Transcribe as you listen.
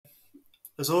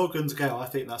As organs go, I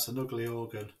think that's an ugly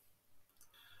organ.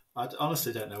 I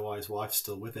honestly don't know why his wife's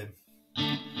still with him.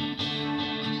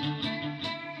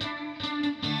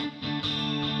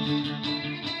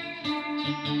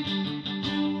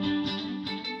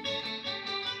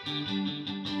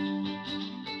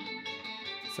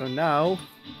 So now,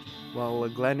 while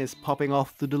Glenn is popping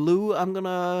off to the loo, I'm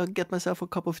gonna get myself a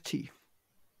cup of tea.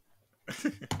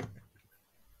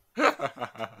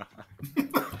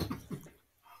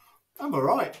 I'm all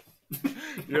right.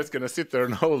 You're just gonna sit there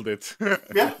and hold it.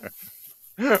 Yeah.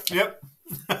 Yep.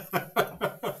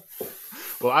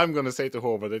 Well, I'm gonna say to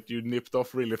Haavard that you nipped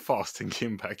off really fast and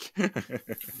came back.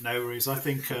 No worries. I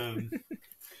think.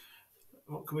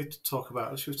 What can we talk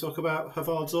about? Should we talk about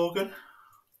Haavard's organ?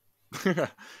 Yeah,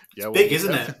 well, Big,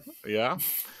 isn't it? Yeah.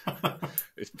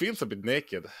 It feels a bit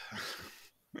naked.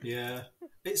 Yeah.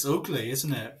 It's ugly,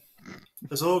 isn't it?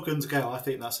 As organs go, I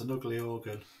think that's an ugly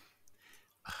organ.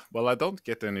 Well, I don't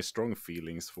get any strong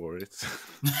feelings for it.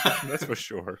 That's for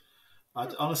sure. I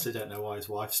honestly don't know why his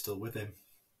wife's still with him.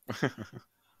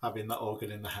 Having that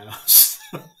organ in the house.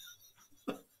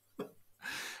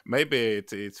 Maybe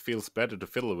it feels better to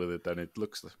fiddle with it than it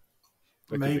looks.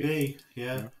 Maybe.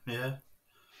 Yeah.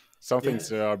 Some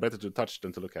things are better to touch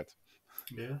than to look at.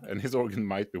 Yeah. And his organ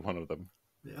might be one of them.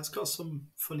 Yeah, it's got some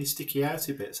funny sticky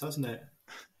outy bits, hasn't it?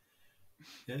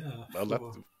 Yeah.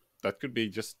 Well, that could be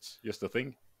just a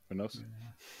thing. Who knows?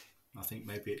 Yeah. I think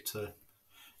maybe it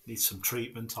needs some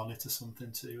treatment on it or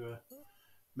something to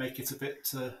make it a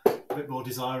bit more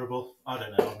desirable. I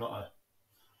don't know.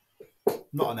 I'm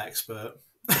not an expert.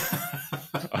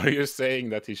 Are you saying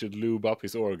that he should lube up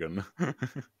his organ?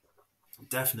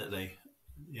 Definitely.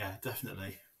 Yeah,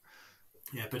 definitely.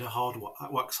 Yeah, a bit of hard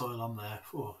wax oil on there.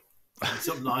 Oh, it's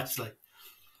up nicely.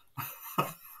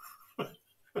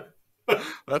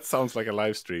 That sounds like a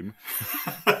live stream.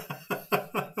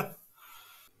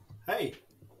 Hey.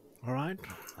 All right,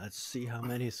 let's see how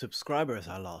many subscribers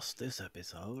I lost this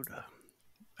episode.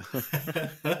 I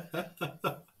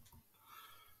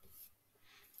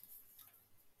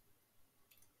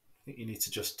think you need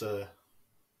to just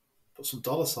put some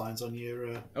dollar signs on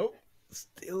your... Oh,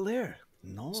 still there.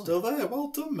 No. Still there.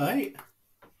 Well done, mate.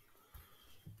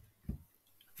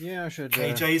 Yeah, I should...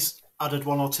 K.J.s added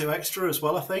one or two extra as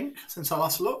well, I think, since I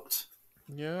last looked.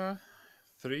 Yeah,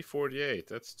 348.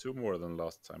 That's 2 more than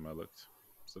last time I looked.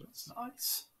 So that's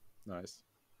nice.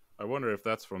 I wonder if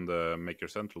that's from the Maker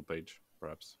Central page,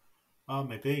 perhaps. Oh,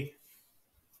 maybe.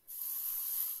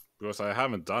 Because I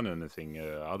haven't done anything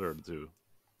other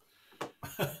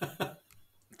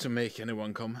to make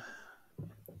anyone come.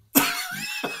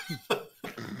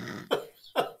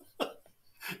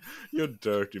 Your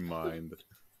dirty mind.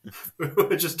 We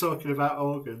were just talking about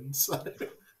organs.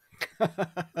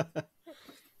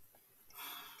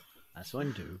 That's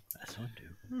one do.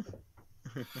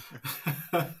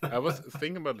 I was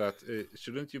thinking about that.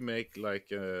 Shouldn't you make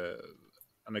like an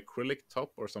acrylic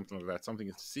top or something like that?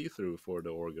 Something see-through for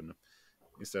the organ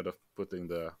instead of putting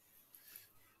the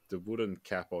wooden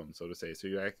cap on, so to say. So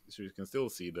you can still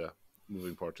see the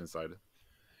moving parts inside.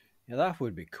 Yeah, that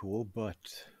would be cool, but...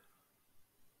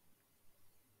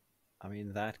 I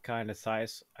mean, that kind of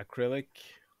size acrylic,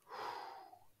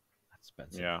 that's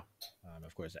expensive. Yeah. And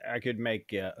of course, I could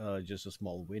make just a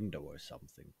small window or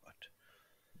something, but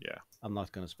yeah, I'm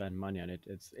not going to spend money on it.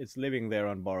 It's living there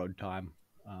on borrowed time.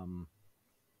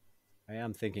 I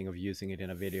am thinking of using it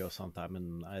in a video sometime,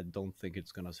 and I don't think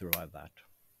it's going to survive that.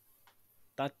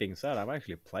 That being said, I'm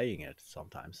actually playing it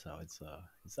sometimes, so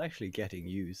it's actually getting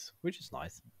use, which is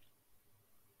nice.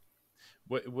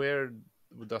 Where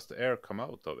does the air come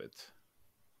out of it?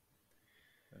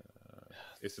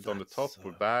 Is it on the top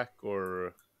or back,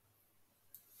 or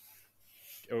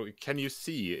can you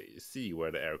see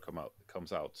where the air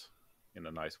comes out in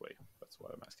a nice way? That's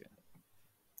what I'm asking.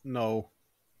 No.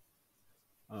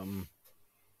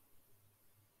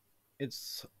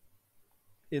 It's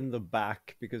in the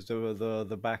back because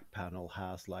the back panel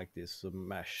has like this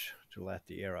mesh to let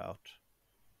the air out.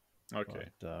 Okay.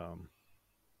 But,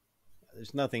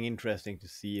 there's nothing interesting to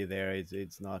see there.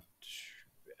 It's not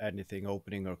anything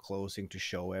opening or closing to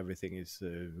show. Everything is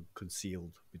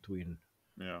concealed between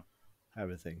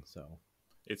everything. So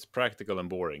it's practical and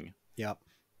boring. Yeah,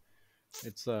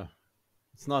 it's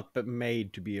not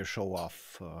made to be a show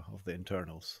off of the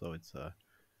internals. So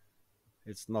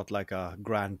it's not like a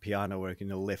grand piano where you can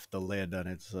lift the lid and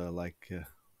it's like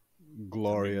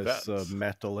glorious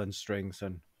metal and strings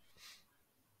and.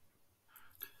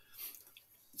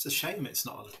 It's a shame it's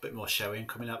not a little bit more showy and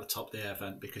coming out the top of the air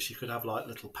vent, because you could have like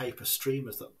little paper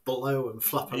streamers that blow and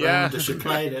flap around as you're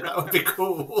playing it. That would be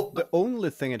cool. The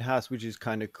only thing it has, which is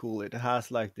kind of cool, it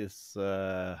has like this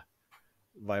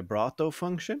vibrato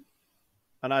function,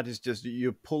 and that is just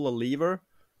you pull a lever,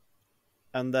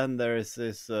 and then there is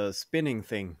this spinning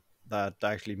thing that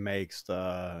actually makes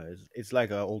it's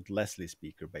like an old Leslie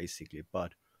speaker basically,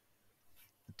 but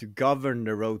to govern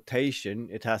the rotation,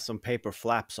 it has some paper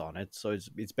flaps on it, so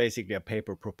it's basically a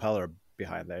paper propeller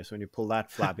behind there. So when you pull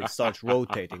that flap, it starts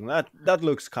rotating. That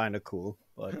looks kind of cool,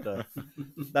 but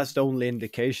that's the only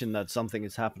indication that something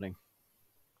is happening.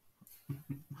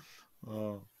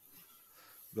 Oh,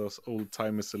 those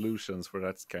old-timey solutions for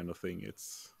that kind of thing.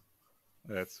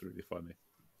 That's really funny,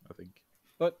 I think.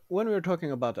 But when we were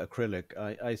talking about acrylic,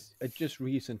 I just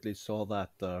recently saw that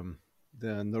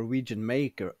the Norwegian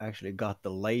Maker actually got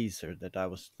the laser that I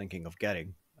was thinking of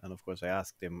getting. And of course I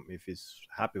asked him if he's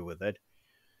happy with it.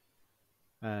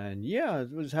 And yeah, I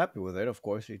was happy with it. Of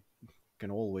course, it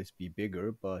can always be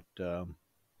bigger, but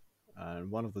and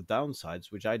one of the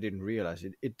downsides, which I didn't realize,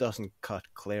 it doesn't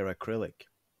cut clear acrylic.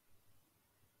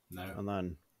 No. And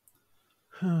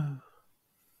then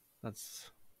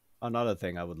that's another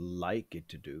thing I would like it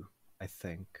to do, I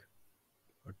think.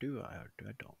 Or do I? Or do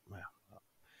I don't? Well,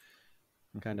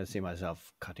 I kind of see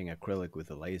myself cutting acrylic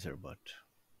with a laser, but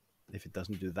if it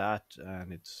doesn't do that,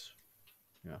 and it's,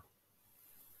 yeah.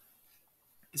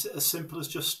 Is it as simple as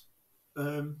just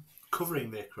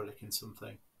covering the acrylic in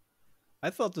something? I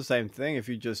thought the same thing. If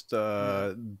you just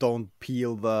don't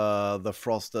peel the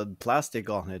frosted plastic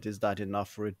on it, is that enough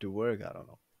for it to work? I don't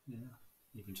know. Yeah,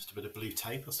 even just a bit of blue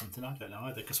tape or something. I don't know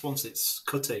either. Because once it's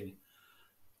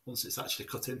actually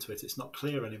cut into it, it's not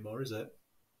clear anymore, is it?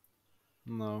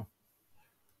 No.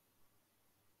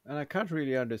 And I can't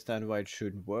really understand why it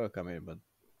shouldn't work. I mean, but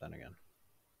then again,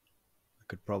 I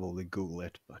could probably Google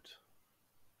it, but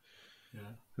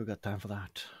yeah, who got time for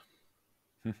that?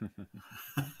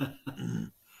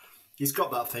 He's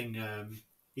got that thing.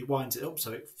 He winds it up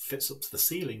so it fits up to the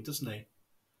ceiling, doesn't he?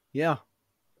 Yeah.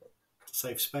 To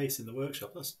save space in the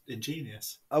workshop. That's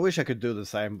ingenious. I wish I could do the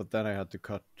same, but then I had to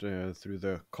cut through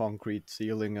the concrete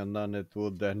ceiling, and then it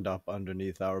would end up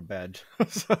underneath our bed.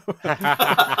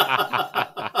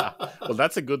 Well,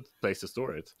 that's a good place to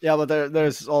store it. Yeah, but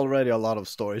there's already a lot of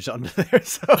storage under there,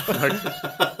 so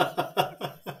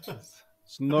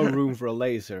there's no room for a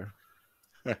laser.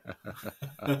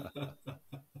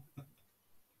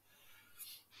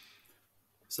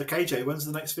 So KJ, when's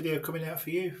the next video coming out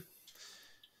for you?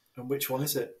 And which one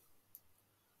is it?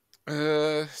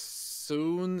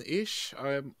 Soon-ish.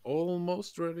 I'm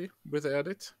almost ready with the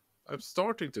edit. I'm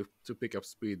starting to pick up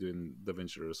speed in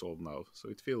DaVinci Resolve now, so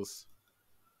it feels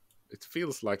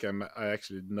like I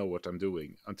actually know what I'm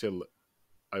doing until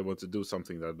I want to do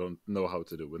something that I don't know how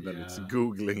to do, and then it's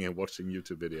Googling and watching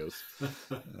YouTube videos.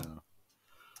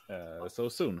 So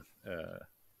soon.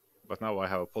 But now I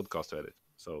have a podcast to edit,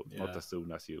 so not as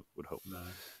soon as you would hope. No.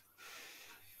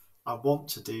 I want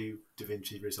to do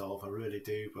DaVinci Resolve, I really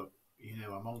do, but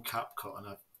I'm on CapCut and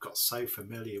I've got so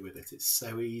familiar with it. It's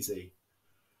so easy.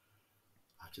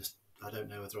 I don't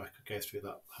know whether I could go through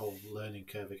that whole learning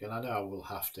curve again. I know I will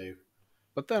have to.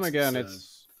 But then again,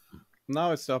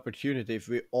 now it's the opportunity. If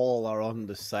we all are on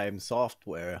the same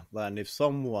software, then if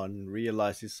someone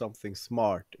realizes something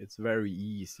smart, it's very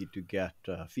easy to get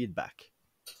feedback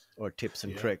or tips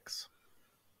and tricks.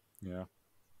 Yeah.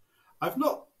 I've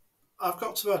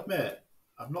got to admit,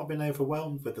 I've not been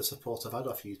overwhelmed with the support I've had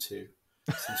off you two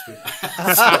since we.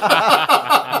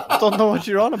 I don't know what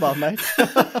you're on about, mate.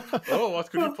 Oh, what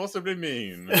could you possibly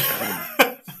mean?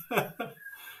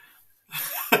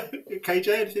 KJ,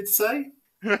 anything to say?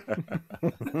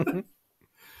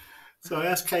 So I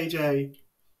asked KJ,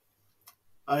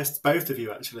 I asked both of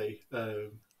you actually,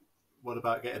 what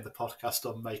about getting the podcast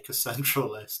on Maker Central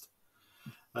list?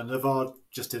 And Haavard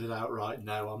just did it outright.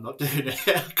 No, I'm not doing it.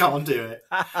 I can't do it.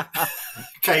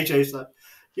 KJ's like,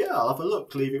 yeah, I'll have a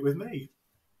look. Leave it with me.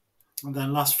 And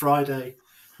then last Friday,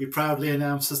 he proudly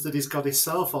announces that he's got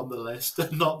himself on the list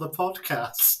and not the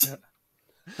podcast.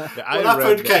 Yeah, what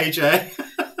happened, KJ?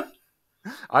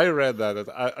 I read that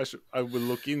I will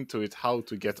look into it, how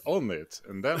to get on it.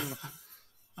 And then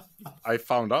I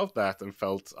found out that and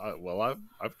felt,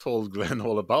 I've told Glenn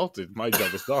all about it. My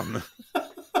job is done.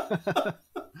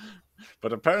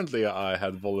 But apparently I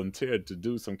had volunteered to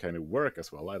do some kind of work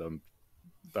as well.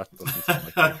 That doesn't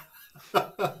sound like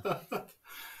me.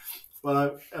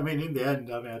 Well, I mean, in the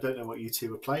end, I don't know what you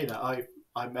two were playing at. I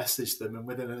messaged them, and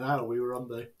within an hour we were on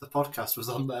the podcast was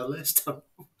on their list.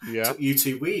 Yeah. Took you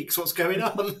 2 weeks. What's going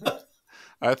on?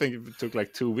 I think it took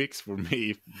like 2 weeks for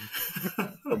me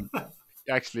from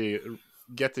actually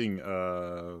getting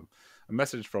a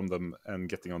message from them and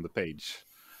getting on the page.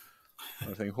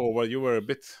 I think, Haavard, you were a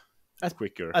bit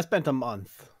quicker. I spent a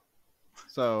month.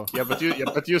 So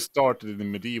but you started in the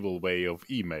medieval way of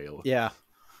email. yeah.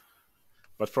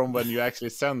 But from when you actually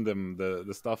send them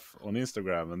the stuff on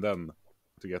Instagram and then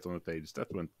to get on the page,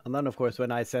 that went. And then, of course,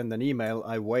 when I send an email,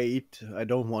 I wait. I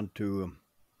don't want to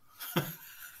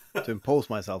impose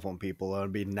myself on people or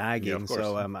be nagging.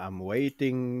 So I'm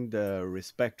waiting the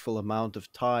respectful amount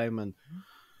of time, and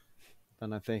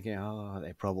then I'm thinking,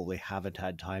 they probably haven't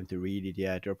had time to read it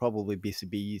yet. They're probably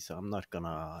busy, so I'm not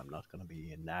gonna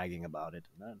be nagging about it.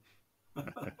 And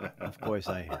then, of course,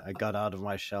 I got out of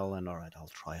my shell and all right, I'll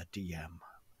try a DM.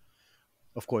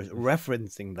 Of course,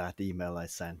 referencing that email I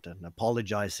sent and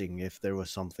apologizing if there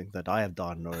was something that I have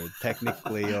done or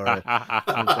technically or something.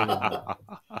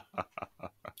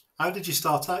 How did you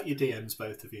start out your DMs,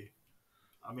 both of you?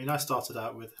 I mean, I started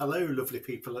out with, hello, lovely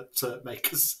people at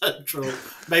Maker Central.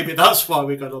 Maybe that's why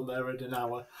we got on there in an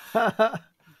hour.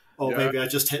 Or maybe I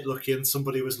just hit lucky and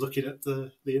somebody was looking at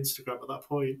the Instagram at that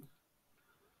point.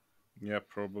 Yeah,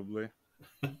 probably.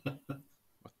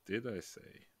 What did I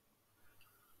say?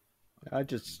 I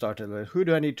just started like, who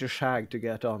do I need to shag to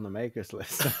get on the makers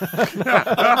list?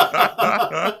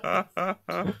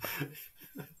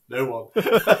 No one.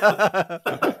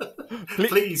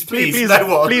 please, no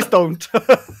one. Please don't.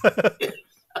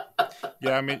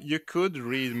 Yeah, I mean, you could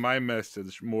read my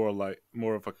message more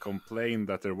of a complaint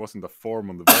that there wasn't a form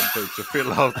on the webpage to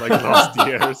fill out like last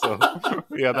year. So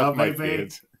yeah, that might be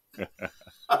it.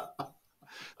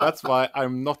 That's why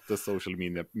I'm not the social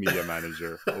media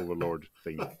manager overlord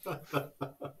thing.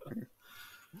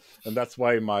 And that's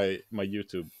why my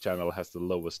YouTube channel has the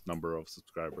lowest number of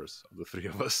subscribers of the three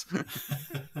of us.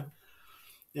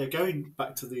 Yeah, going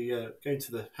back to the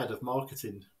head of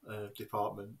marketing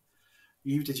department,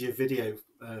 you did your video,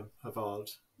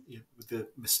 Haavard, with the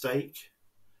mistake,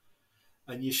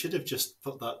 and you should have just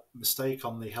put that mistake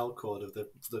on the Hellcorder,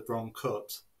 the wrong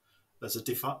cut, as a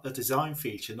design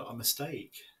feature, not a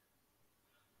mistake.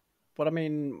 But I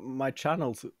mean, my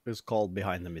channel is called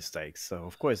Behind the Mistakes, so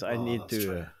of course I need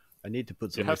to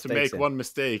put some. You have to make one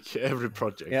mistake every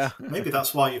project. Yeah, maybe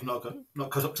that's why you've not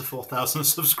got up to 4,000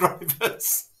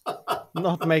 subscribers.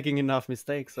 Not making enough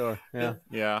mistakes, or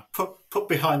yeah. Put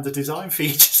behind the design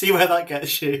feature, see where that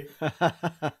gets you.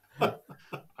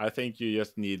 I think you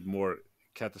just need more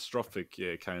catastrophic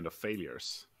kind of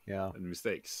failures. Yeah, and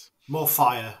mistakes. More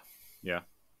fire. Yeah,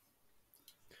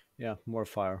 more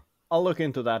fire. I'll look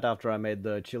into that after I made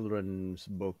the children's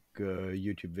book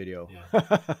YouTube video. Yeah.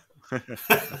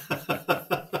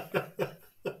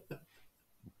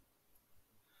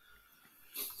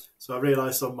 So I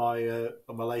realised on my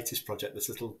latest project, this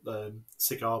little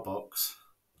cigar box.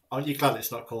 Aren't you glad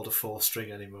it's not called a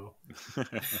 4-string anymore?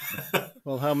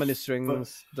 Well, how many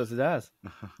strings does it have?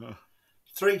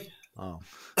 3. Oh.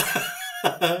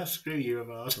 Screw you,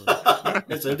 Haavard.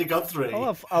 It's only got 3.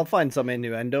 I'll find some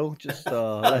innuendo. Just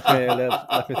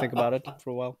let me think about it for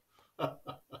a while.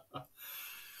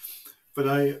 But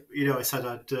I said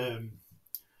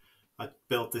I'd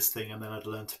build this thing and then I'd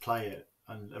learn to play it.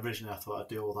 And originally I thought I'd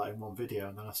do all that in one video,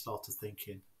 and then I started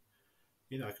thinking,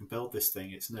 I can build this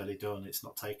thing. It's nearly done. It's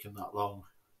not taken that long.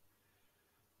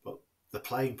 But the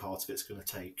playing part of it's going to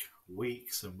take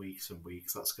weeks and weeks and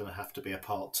weeks. That's going to have to be a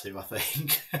part 2, I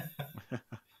think.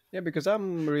 Yeah, because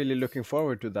I'm really looking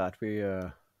forward to that. We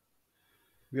are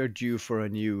due for a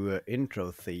new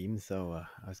intro theme, so I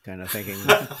was kind of thinking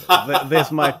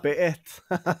this might be it.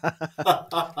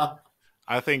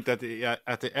 I think that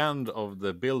at the end of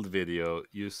the build video,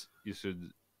 you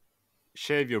should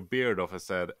shave your beard off and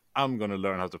said, I'm going to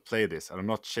learn how to play this, and I'm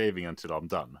not shaving until I'm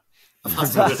done.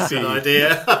 That's a good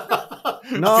idea.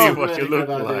 No, see what you look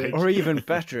like. Or even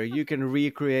better, you can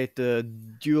recreate the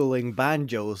dueling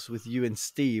banjos with you and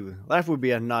Steve. That would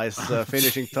be a nice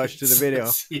finishing touch to the video.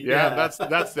 Yeah, that's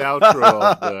the outro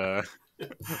of the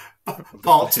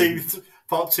part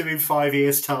two in 5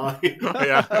 years' time.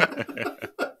 Yeah.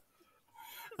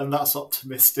 And that's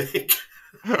optimistic.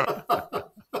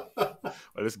 Well,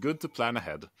 it's good to plan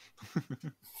ahead.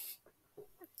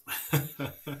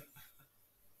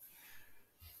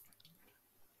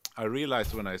 I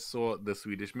realized when I saw the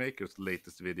Swedish Maker's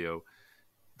latest video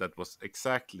that was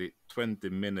exactly 20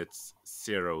 minutes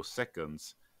 0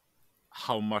 seconds,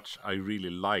 how much I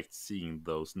really liked seeing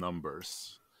those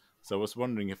numbers. So I was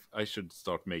wondering if I should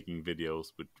start making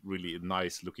videos with really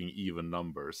nice looking even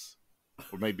numbers.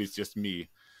 Or maybe it's just me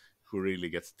who really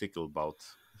gets tickled about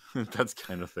that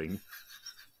kind of thing.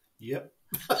 Yep.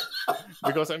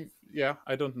 Because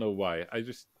I don't know why. I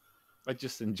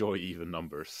just enjoy even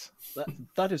numbers.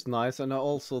 That is nice, and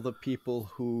also the people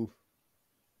who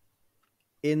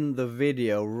in the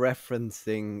video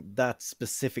referencing that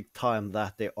specific time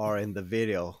that they are in the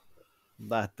video,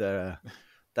 that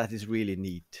is really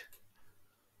neat.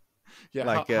 Yeah,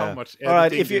 Like, how much all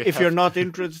right, editing if do you're have not to-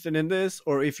 interested in this,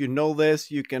 or if you know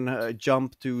this, you can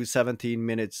jump to 17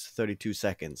 minutes 32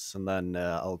 seconds, and then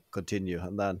I'll continue,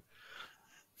 and then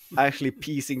actually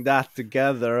piecing that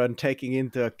together and taking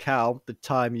into account the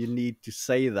time you need to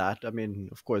say that. I mean,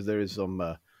 of course, there is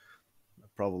some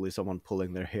probably someone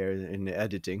pulling their hair in the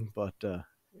editing, but Yeah.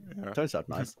 turns out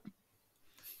nice.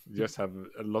 just have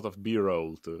a lot of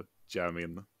B-roll to jam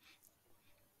in.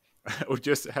 Or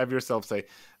just have yourself say,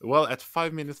 well, at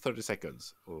 5 minutes 30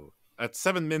 seconds, or at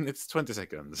 7 minutes 20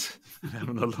 seconds.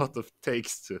 Having a lot of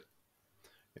takes to.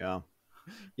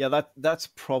 Yeah, that's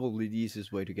probably the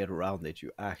easiest way to get around it.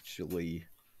 You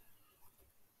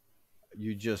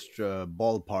just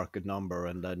ballpark a number,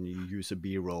 and then you use a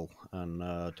B-roll and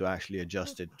to actually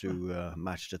adjust it to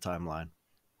match the timeline.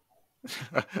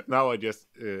 Now I just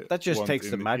That just want takes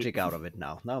the in- magic out of it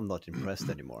now. Now I'm not impressed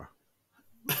anymore.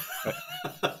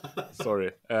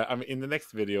 Sorry. I mean, in the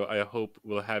next video, I hope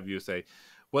we'll have you say,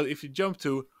 well, if you jump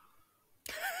to,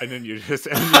 and then you just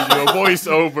end your voice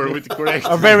over with the correct.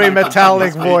 A very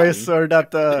metallic speaking. voice, or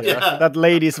that that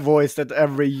lady's voice that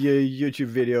every YouTube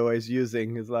video is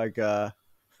using is like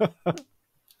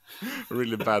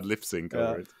Really bad lip sync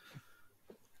over it.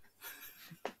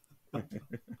 I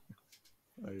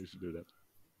should do that.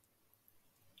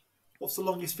 What's the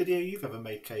longest video you've ever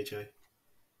made, KJ?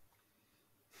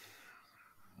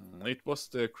 It was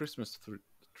the Christmas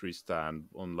tree stand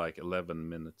on like 11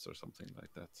 minutes or something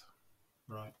like that.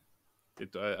 Right.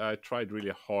 I tried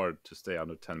really hard to stay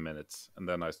under 10 minutes, and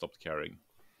then I stopped caring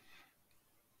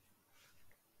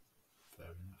Fair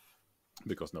enough.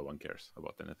 because no one cares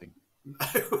about anything.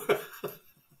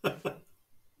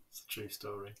 It's a true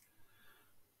story.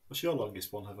 What's your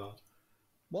longest one, Haavard?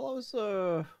 Well, I was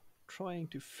trying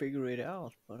to figure it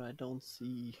out, but I don't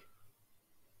see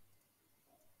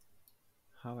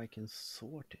how I can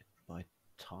sort it by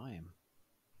time.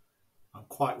 I'm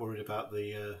quite worried about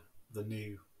the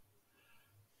new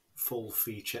full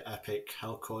feature epic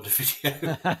Hellcorder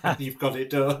video. You've got it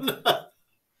done.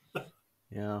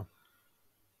 Yeah.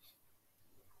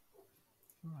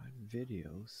 Alright,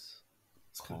 videos.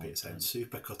 It's going to be its own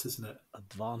supercut, isn't it?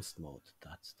 Advanced mode,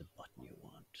 that's the button you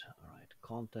want. Alright,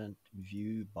 content,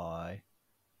 view by,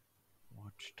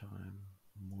 watch time,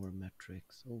 more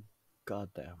metrics. Oh,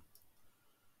 goddamn.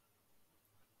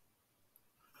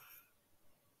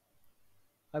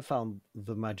 I found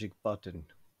the magic button,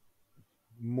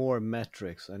 more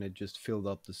metrics, and it just filled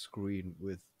up the screen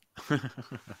with.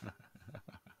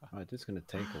 Alright, this is gonna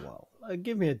take a while.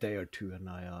 Give me a day or two, and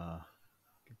I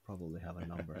could probably have a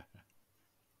number.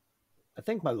 I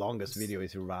think my longest video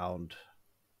is around.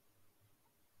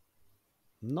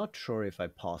 I'm not sure if I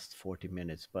passed 40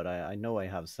 minutes, but I know I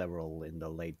have several in the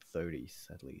late 30s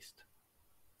at least.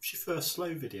 What's your first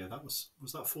slow video? Was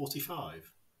that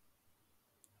 45?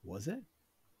 Was it?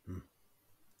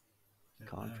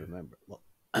 Can't know. remember. Well,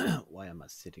 why am I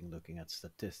sitting looking at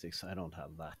statistics? I don't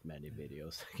have that many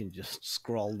videos. I can just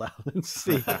scroll down and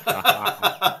see.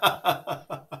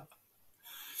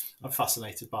 I'm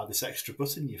fascinated by this extra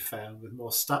button you found with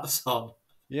more stats on.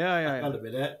 Yeah. Wait a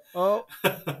minute. Oh,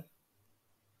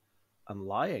 I'm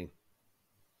lying.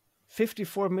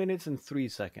 54 minutes and 3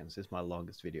 seconds is my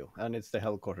longest video, and it's the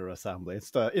Hellcorder Assembly. It's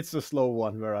the slow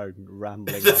one where I'm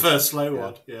rambling. The on. first slow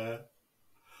one, yeah.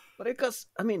 But because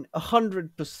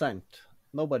 100%,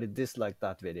 nobody disliked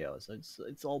that video, so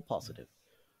it's all positive.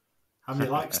 How many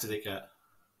likes did it get?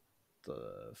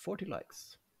 40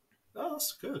 likes, Oh,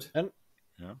 that's good. and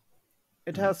Yeah.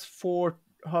 it has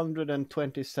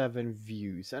 427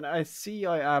 views, and I see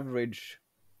I average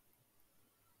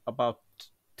about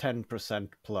 10%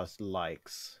 plus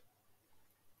likes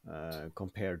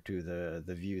compared to the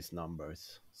views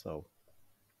numbers. So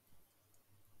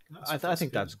I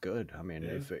think that's good. I mean,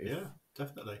 yeah,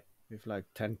 definitely. if like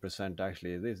 10%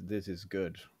 actually, this is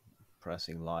good.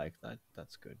 Pressing like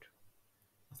that's good.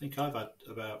 I think I've had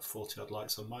about 40 odd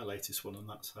likes on my latest one, and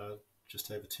that's just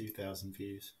over 2,000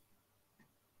 views.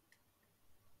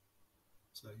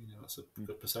 So that's a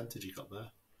good percentage you got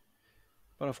there.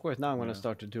 But of course, now I'm gonna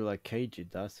start to do like K.J.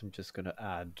 does. I'm just gonna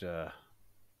add a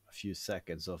few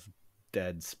seconds of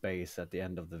dead space at the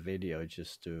end of the video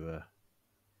just to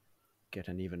get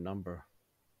an even number.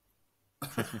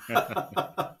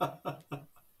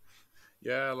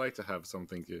 Yeah, I like to have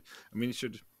something to. I mean,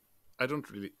 I don't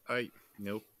really.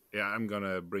 yeah, I'm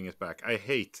gonna bring it back. I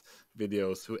hate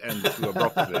videos who end too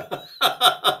abruptly,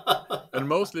 and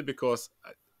mostly because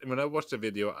when I watch the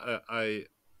video, I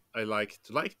like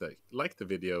to like the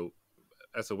video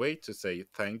as a way to say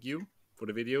thank you for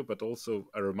the video, but also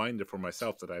a reminder for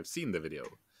myself that I've seen the video.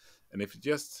 And if it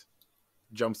just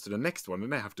jumps to the next one,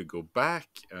 then I have to go back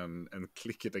and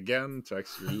click it again to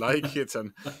actually like it.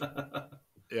 And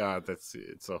yeah,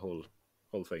 it's a whole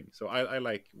thing. So I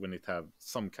like when it have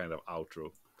some kind of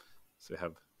outro, so you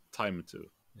have time to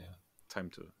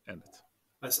end it.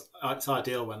 It's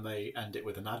ideal when they end it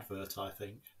with an advert, I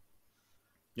think.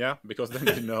 Yeah, because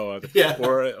then you know. Yeah.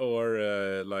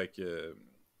 Or like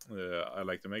I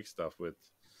like to make stuff with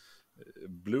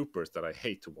bloopers that I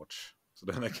hate to watch. So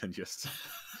then I can just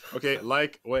okay,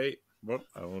 wait, what?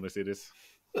 I want to see this.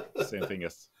 Same thing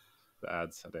as the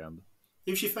ads at the end.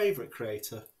 Who's your favourite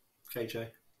creator, KJ?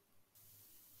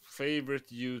 Favorite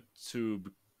YouTube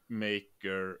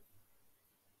maker?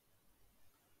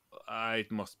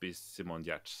 It must be Simone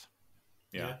Giertz.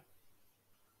 Yeah,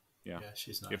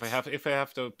 she's nice. If I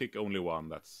have to pick only one,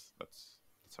 that's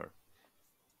her.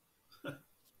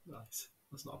 Nice.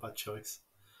 That's not a bad choice.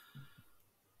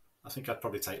 I think I'd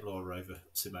probably take Laura over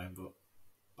Simone, but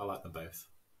I like them both.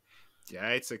 Yeah,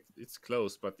 it's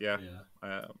close, but yeah.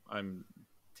 I'm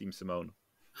Team Simone.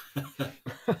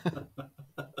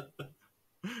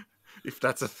 If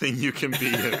that's a thing you can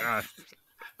be.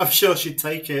 I'm sure she'd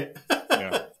take it.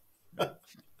 Yeah.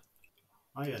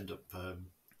 I end up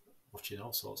watching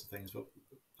all sorts of things, but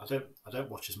I don't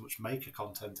watch as much maker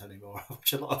content anymore. I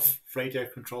watch a lot of radio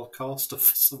controlled car stuff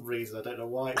for some reason. I don't know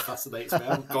why it fascinates me. I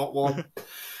haven't got one.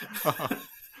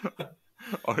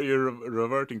 Are you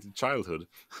reverting to childhood?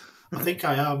 I think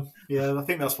I am. Yeah, I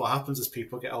think that's what happens as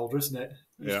people get older, isn't it?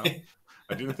 Yeah.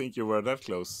 I didn't think you were that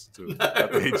close to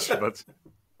that age, but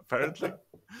apparently.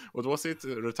 What was it?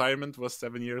 Retirement was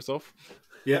 7 years off?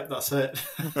 Yeah, that's it.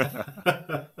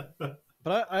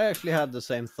 But I actually had the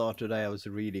same thought today. I was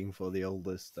reading for the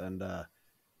oldest, and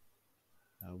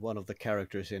one of the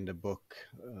characters in the book,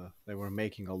 they were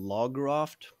making a log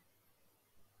raft.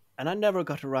 And I never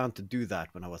got around to do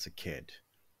that when I was a kid.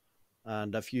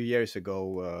 And a few years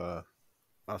ago,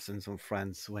 us and some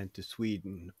friends went to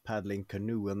Sweden paddling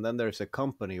canoe. And then there's a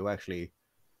company who actually,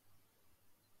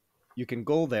 you can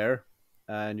go there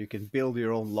and you can build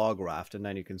your own log raft, and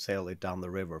then you can sail it down the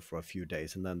river for a few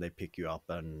days. And then they pick you up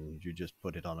and you just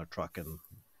put it on a truck and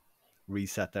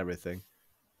reset everything.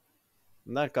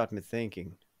 And that got me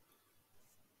thinking,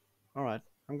 all right,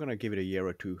 I'm going to give it a year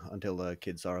or two until the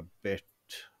kids are a bit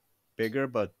bigger,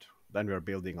 but then we're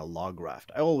building a log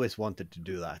raft. I always wanted to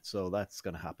do that, so that's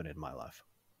going to happen in my life.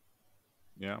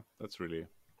 Yeah, that's really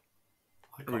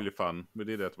fun. We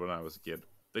did that when I was a kid.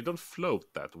 They don't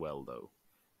float that well, though.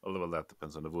 Although that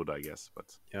depends on the wood, I guess.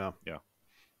 But yeah.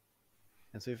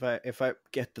 And so if I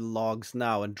get the logs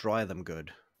now and dry them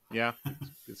good, yeah,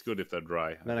 it's good if they're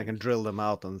dry. Then I can drill them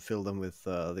out and fill them with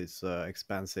this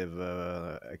expansion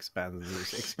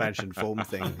foam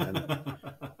thing. And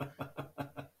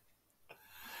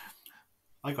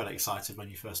I got excited when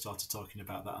you first started talking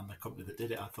about that and the company that did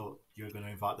it. I thought you were going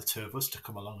to invite the two of us to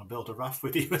come along and build a raft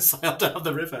with you and sail down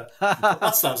the river.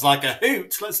 That sounds like a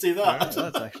hoot. Let's do that. Yeah,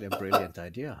 that's actually a brilliant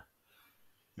idea.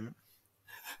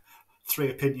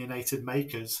 3 opinionated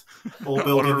makers all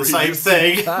building the same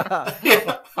thing.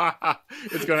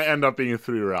 It's going to end up being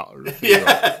 3 rounds.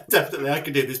 Yeah, definitely. I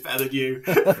can do this better than you.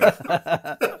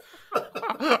 Yeah,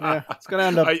 it's going to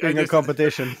end up being a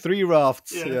competition. 3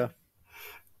 rafts. Yeah.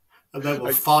 And then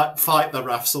we'll fight the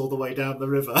rafts all the way down the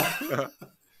river.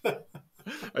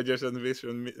 I just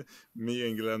envision me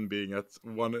and Glenn being at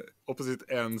one opposite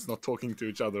ends, not talking to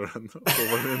each other, and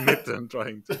over in the middle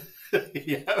trying to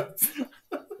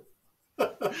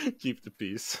keep the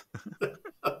peace.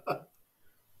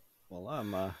 Well,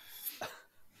 I'm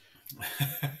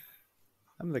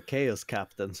the K.J.s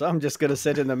captain, so I'm just going to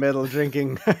sit in the middle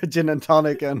drinking gin and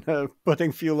tonic and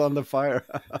putting fuel on the fire.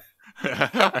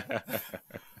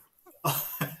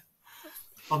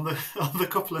 On the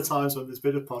couple of times when there's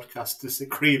been a podcast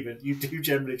disagreement, you do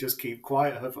generally just keep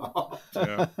quiet, Haavard.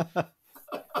 Yeah.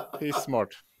 He's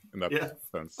smart in that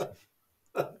sense.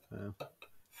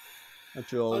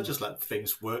 I'll just let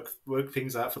things work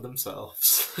things out for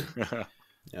themselves.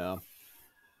 Yeah.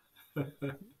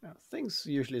 Things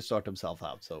usually sort themselves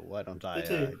out, so why don't I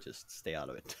just stay out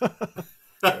of it?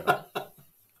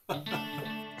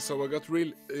 So I got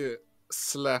real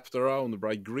slapped around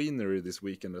by greenery this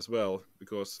weekend as well,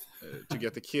 because to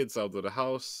get the kids out of the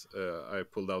house, I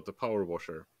pulled out the power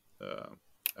washer,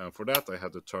 and for that I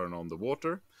had to turn on the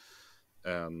water,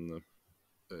 and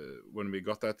when we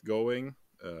got that going,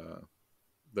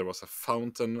 there was a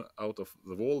fountain out of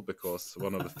the wall because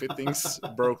one of the fittings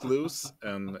broke loose,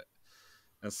 and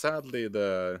sadly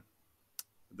the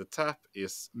tap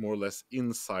is more or less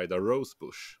inside a rose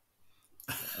bush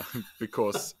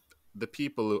because the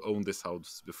people who owned this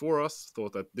house before us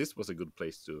thought that this was a good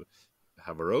place to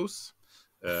have a rose,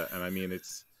 and I mean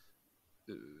it's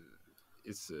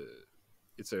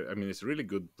a really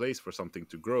good place for something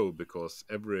to grow, because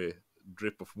every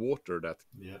drip of water that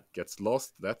gets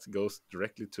lost, that goes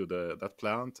directly to that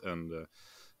plant, and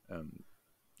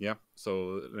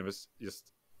so I was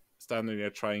just standing there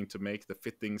trying to make the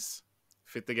fittings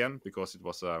fit again, because it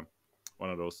was one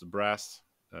of those brass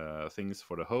things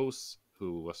for the hose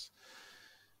who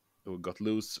got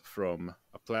loose from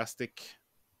a plastic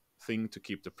thing to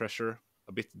keep the pressure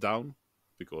a bit down,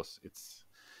 because it's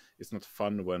not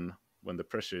fun when the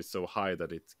pressure is so high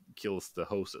that it kills the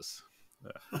hoses,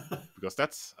 because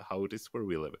that's how it is where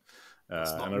we live.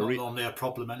 It's not normally a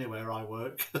problem anywhere I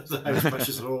work. The hose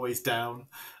pressures are always down.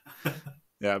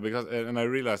 Yeah, because and I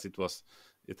realized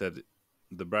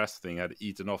the brass thing had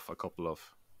eaten off a couple of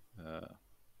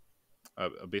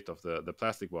a bit of the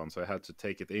plastic one, so I had to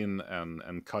take it in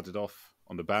and cut it off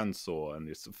on the bandsaw and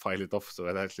just file it off, so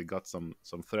I actually got some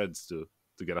threads to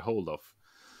get a hold of.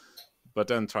 But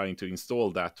then trying to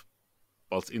install that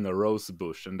whilst in a rose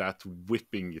bush, and that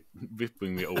whipping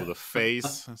me over the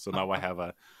face, so now I have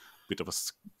a bit of a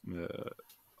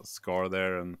scar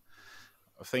there, and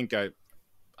I think I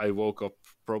woke up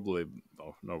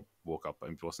woke up,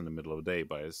 it was in the middle of the day,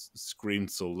 but I screamed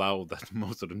so loud that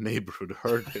most of the neighborhood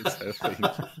heard it, I think.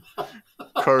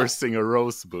 Cursing a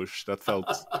rose bush. That felt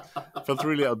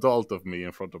really adult of me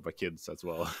in front of my kids as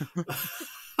well.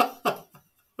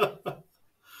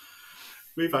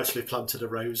 We've actually planted a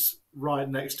rose right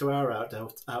next to our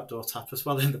outdoor tap as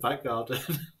well in the back garden.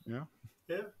 Yeah.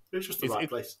 Yeah, it's just the right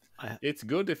place. It's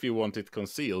good if you want it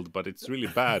concealed, but it's really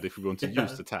bad if you want to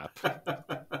use the tap.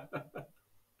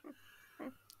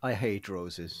 I hate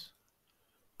roses.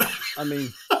 I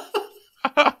mean,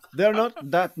 they're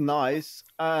not that nice,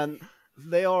 and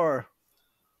they are,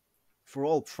 for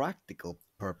all practical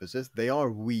purposes, they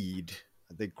are weed.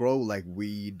 They grow like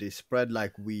weed, they spread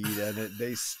like weed, and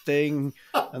they sting,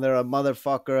 and they're a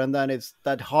motherfucker. And then it's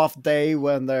that half day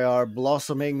when they are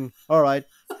blossoming. All right,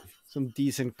 some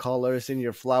decent colors in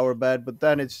your flower bed, but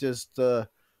then it's just the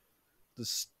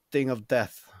sting of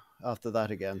death after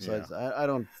that again. So I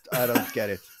don't get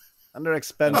it. And they're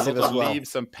expensive as well.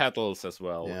 Leaves and petals as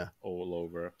well, all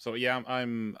over. So yeah,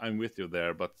 I'm with you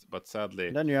there, but sadly.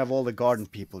 And then you have all the garden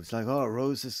people. It's like, oh,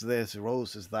 rose is this,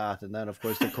 rose is that, and then of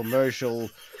course the commercial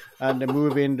and the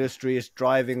movie industry is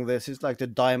driving this. It's like the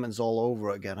diamonds all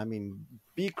over again. I mean,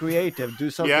 be creative, do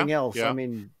something else. Yeah. I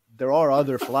mean, there are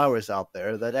other flowers out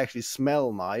there that actually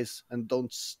smell nice and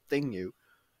don't sting you,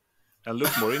 and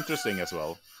look more interesting as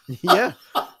well. Yeah,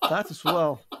 that as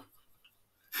well.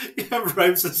 Yeah,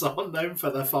 roses are known for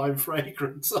their fine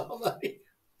fragrance, aren't they?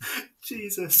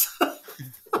 Jesus.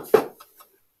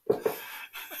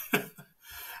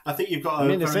 I think you've got. I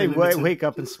mean, they say wake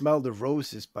up and smell the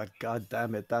roses, but god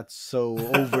damn it, that's so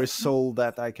oversold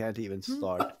that I can't even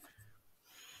start.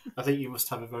 I think you must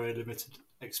have a very limited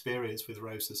experience with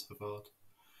roses, Haavard.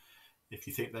 If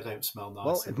you think they don't smell nice.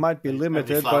 Well, it might be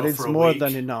limited, but it's more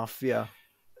than enough. Yeah.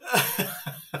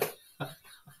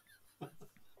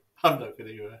 I'm not going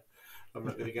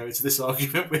to go into this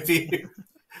argument with you.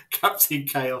 Captain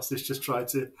K.J.s is just trying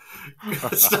to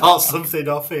start something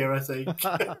off here, I think.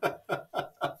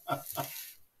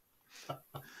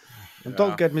 And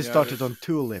don't get me started on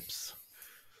tulips.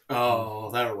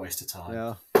 Oh, they're a waste of time.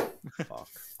 Yeah. Fuck.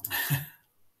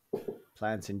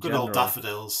 Plants in general. Good old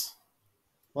daffodils.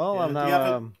 Well, yeah. I'm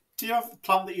now. Do you have a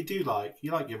plant that you do like?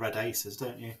 You like your red aces,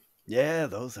 don't you? Yeah,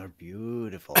 those are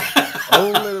beautiful.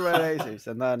 Only the red aces.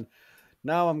 And then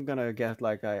now I'm gonna get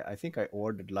like I think I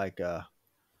ordered like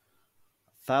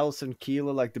 1,000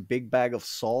 kilo, like the big bag of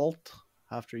salt.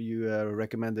 After you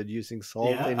recommended using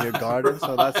salt in your garden,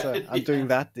 so that's I'm doing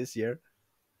that this year.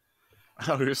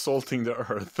 How are you salting the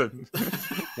earth?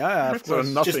 Yeah, of course.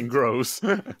 So nothing grows.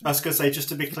 I was going to say, just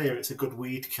to be clear, it's a good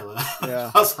weed killer.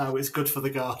 Yeah, that's how it's good for the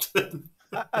garden.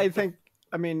 I think.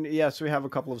 I mean, yes, we have a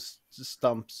couple of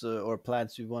stumps or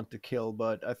plants we want to kill,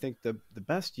 but I think the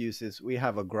best use is we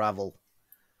have a gravel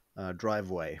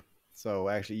driveway. So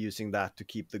actually using that to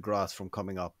keep the grass from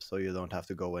coming up, so you don't have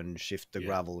to go and shift the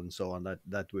gravel and so on.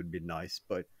 That would be nice.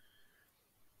 But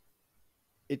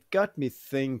it got me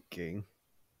thinking,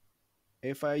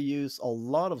 if I use a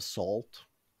lot of salt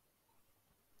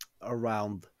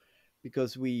around,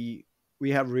 because we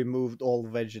have removed all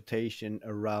vegetation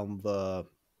around the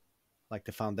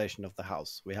foundation of the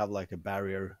house. We have like a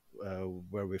barrier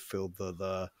where we filled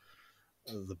the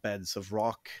beds of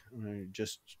rock,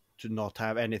 just to not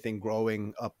have anything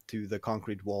growing up to the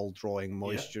concrete wall, drawing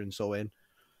moisture and so in.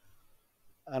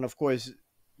 And of course,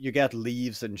 you get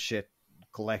leaves and shit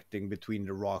collecting between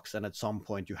the rocks, and at some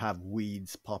point you have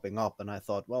weeds popping up. And I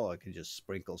thought, well, I can just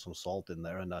sprinkle some salt in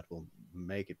there and that will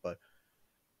make it. But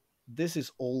this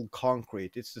is old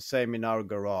concrete. It's the same in our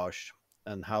garage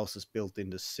and houses built in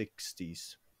the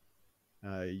 60s.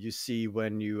 You see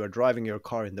when you are driving your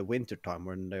car in the wintertime,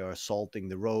 when they are salting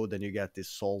the road, and you get this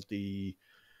salty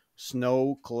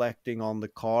snow collecting on the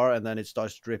car, and then it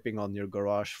starts dripping on your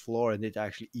garage floor, and it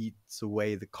actually eats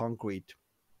away the concrete.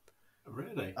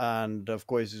 Really? And of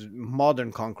course,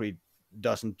 modern concrete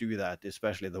doesn't do that,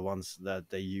 especially the ones that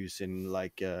they use in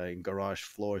in garage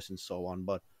floors and so on.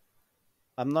 But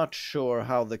I'm not sure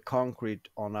how the concrete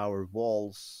on our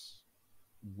walls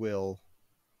will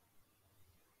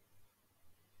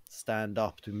stand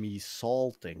up to me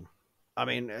salting. I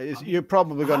mean, you're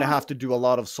probably going to have to do a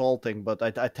lot of salting, but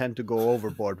I tend to go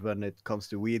overboard when it comes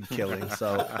to weed killing.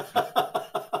 So,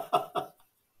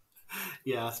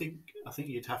 yeah, I think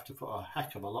you'd have to put a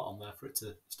heck of a lot on there for it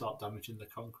to start damaging the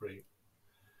concrete.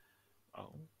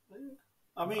 Oh,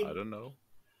 I mean, I don't know.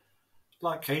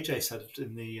 Like K.J. said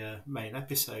in the main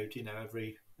episode, you know,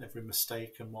 every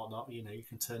mistake and whatnot, you know, you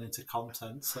can turn into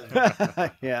content. So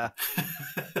yeah,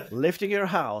 lifting your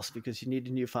house because you need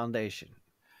a new foundation.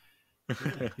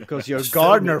 Because your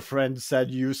gardener friend said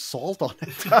use salt on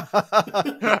it.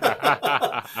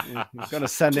 You're gonna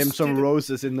send him some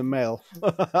roses in the mail.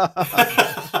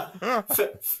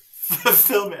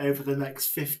 Film it over the next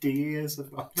 50 years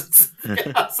of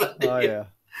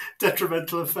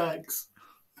detrimental effects.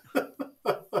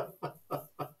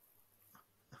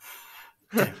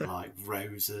 Don't like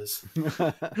roses.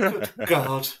 Good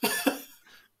God.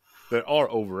 They are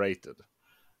overrated.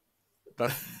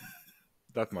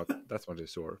 That's much is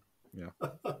sure. Yeah.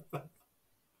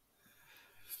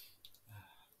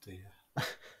 Dear.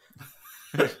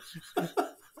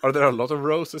 Are there a lot of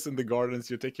roses in the gardens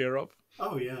you take care of?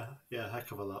 Oh yeah,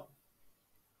 heck of a lot.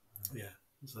 Yeah.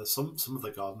 So some of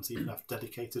the gardens even have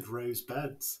dedicated rose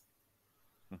beds.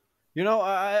 You know,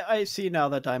 I see now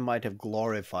that I might have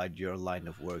glorified your line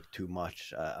of work too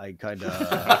much. I kind of,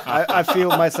 I feel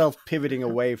myself pivoting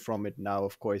away from it now.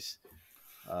 Of course,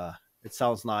 it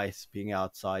sounds nice being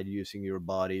outside using your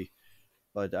body,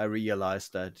 but I realize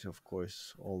that, of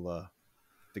course, all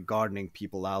the gardening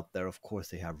people out there, of course,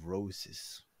 they have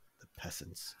roses. The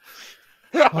peasants.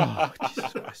 Oh,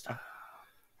 Jesus Christ.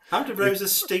 How do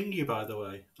roses sting you, by the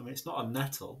way? I mean, it's not a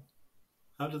nettle.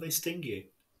 How do they sting you?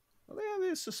 Well, yeah,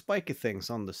 there's the spiky things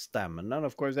on the stem, and then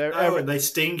of course and they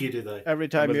sting you, do they? Every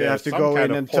time you have to go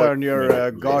in and turn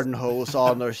your garden hose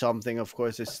on or something, of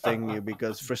course it sting you,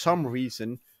 because for some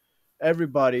reason,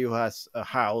 everybody who has a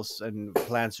house and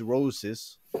plants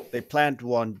roses, they plant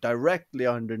one directly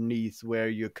underneath where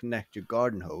you connect your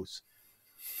garden hose.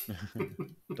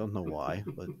 Don't know why,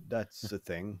 but that's the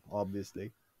thing,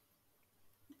 obviously.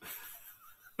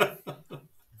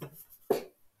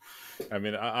 I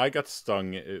mean, I got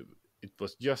stung. It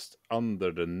was just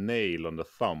under the nail on the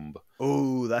thumb.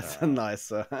 Oh, that's a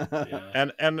nice. Yeah.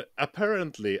 And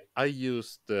apparently, I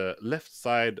used the left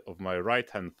side of my right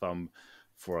hand thumb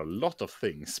for a lot of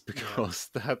things, because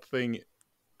that thing,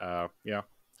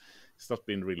 it's not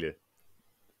been really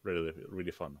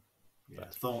fun. Yeah,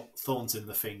 thorns in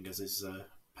the fingers is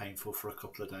painful for a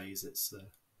couple of days. It's a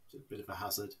bit of a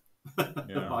hazard.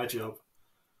 My job.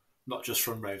 Not just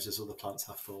from roses, other plants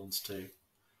have thorns too.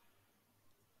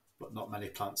 But not many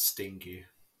plants sting you.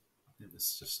 I think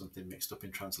there's just something mixed up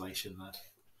in translation there.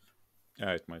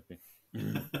 Yeah, it might be.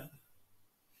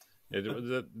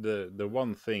 The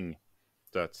one thing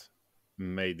that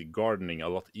made gardening a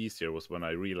lot easier was when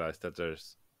I realized that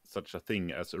there's such a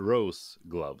thing as rose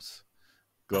gloves.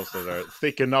 Gloves that are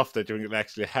thick enough that you can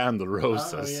actually handle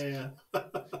roses. Oh, yeah.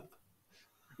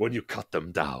 When you cut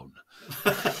them down.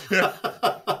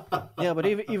 Yeah, but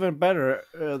even better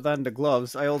than the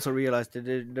gloves, I also realized that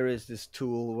there is this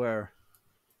tool where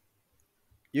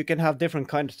you can have different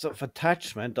kinds of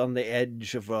attachment on the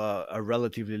edge of a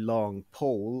relatively long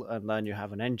pole, and then you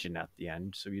have an engine at the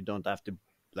end, so you don't have to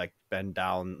like bend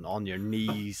down on your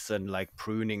knees and like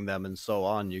pruning them and so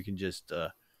on. You can just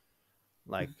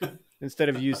like instead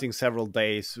of using several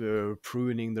days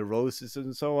pruning the roses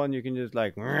and so on, you can just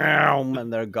like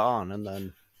and they're gone, and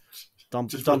then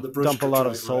dump a lot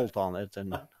of salt on it,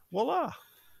 and voila.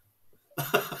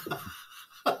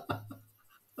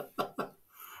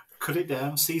 Cut it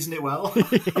down, season it well.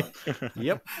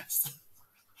 Yep.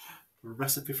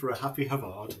 Recipe for a happy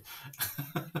Haavard.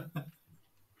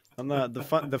 And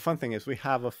the fun thing is we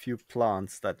have a few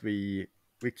plants that we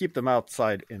keep them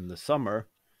outside in the summer.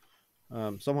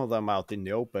 Some of them out in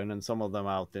the open, and some of them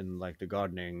out in like the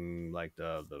gardening, like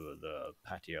the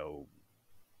patio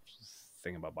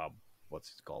thing about what's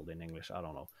it called in English? I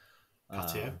don't know.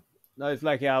 Patio. No, it's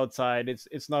like outside.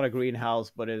 It's not a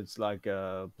greenhouse, but it's like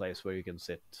a place where you can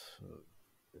sit.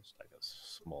 It's like a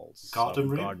small garden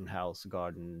room, garden house,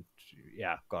 garden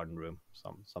room,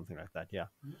 something like that. Yeah.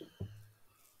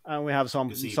 And we have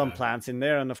some plants in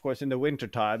there, and of course in the winter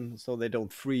time, so they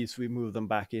don't freeze, we move them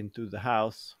back into the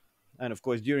house. And of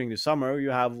course during the summer you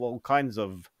have all kinds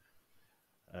of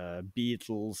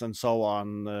beetles and so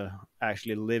on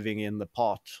actually living in the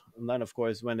pot. And then of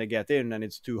course when they get in and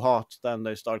it's too hot, then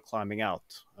they start climbing out.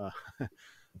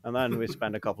 And then we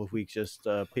spend a couple of weeks just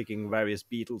picking various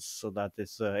beetles, so that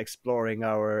it's exploring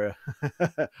our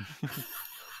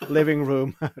living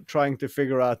room, trying to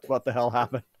figure out what the hell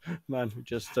happened. Man,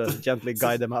 just gently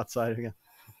guide them outside again.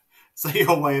 So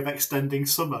your way of extending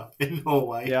summer in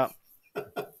Norway. Yeah.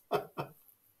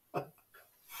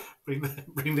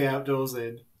 bring the outdoors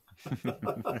in.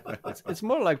 It's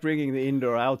more like bringing the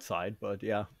indoor outside, but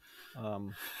yeah.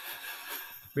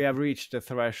 We have reached the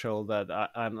threshold that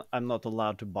I'm not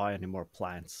allowed to buy any more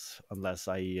plants unless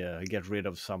I get rid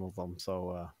of some of them.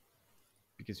 So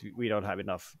because we don't have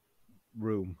enough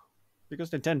room, because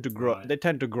they tend to grow. Right. They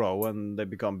tend to grow and they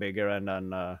become bigger, and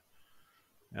then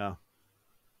yeah.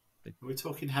 Are we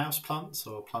talking house plants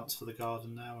or plants for the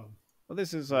garden now? Well,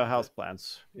 this is house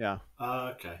plants. Yeah.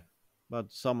 Okay.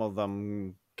 But some of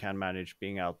them can manage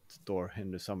being outdoor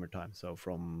in the summertime. So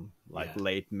from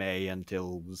late May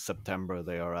until September,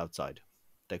 they are outside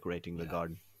decorating the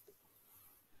garden.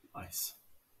 Nice.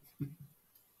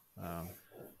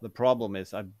 The problem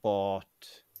is I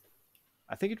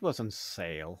think it was on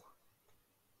sale,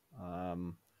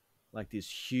 like this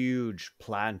huge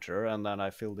planter, and then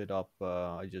I filled it up.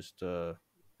 I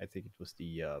think it was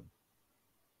the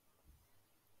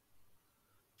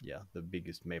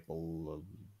biggest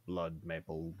blood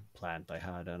maple plant I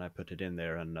had, and I put it in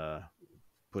there and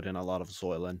put in a lot of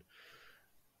soil, and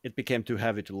it became too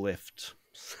heavy to lift.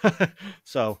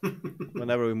 So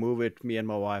whenever we move it, me and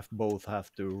my wife both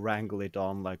have to wrangle it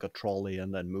on like a trolley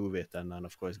and then move it. And then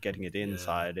of course getting it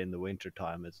inside in the winter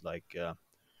time is like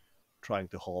trying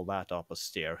to haul that up a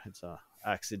stair. It's a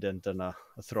accident and a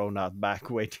thrown out back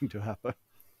waiting to happen.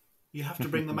 You have to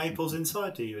bring the maples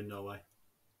inside, do you, in Norway?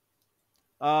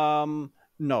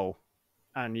 No,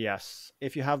 and yes,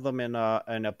 if you have them in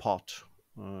a pot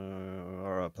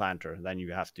or a planter, then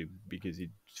you have to, because it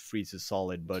freezes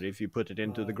solid. But if you put it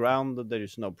into the ground, there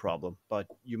is no problem. But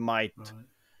you might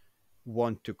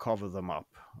want to cover them up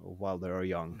while they are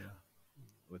young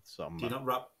with some. Can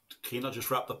you not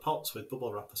just wrap the pots with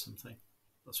bubble wrap or something?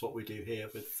 That's what we do here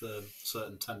with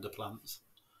certain tender plants.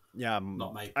 Yeah,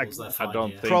 not maples. They're fine. I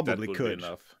don't think probably that would could be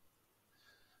enough.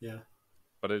 Yeah.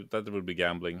 But that would be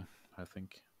gambling, I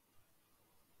think.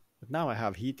 But now I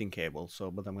have heating cable,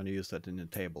 but I'm going to use that in the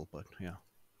table. But yeah,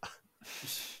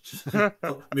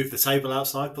 move the table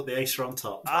outside, put the Acer on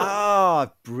top.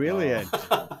 Ah, brilliant!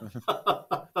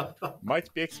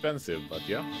 Might be expensive, but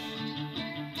yeah.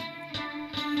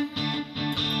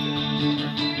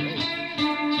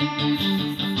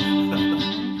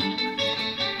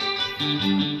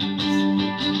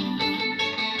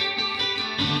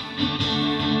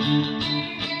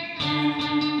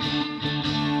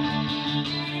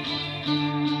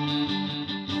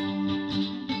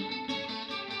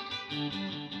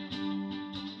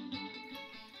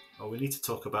 We need to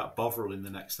talk about Bovril in the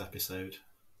next episode.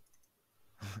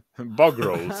 Bog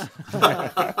rolls.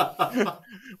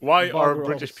 Why Bog are rolls,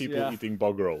 British people eating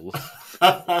bog rolls?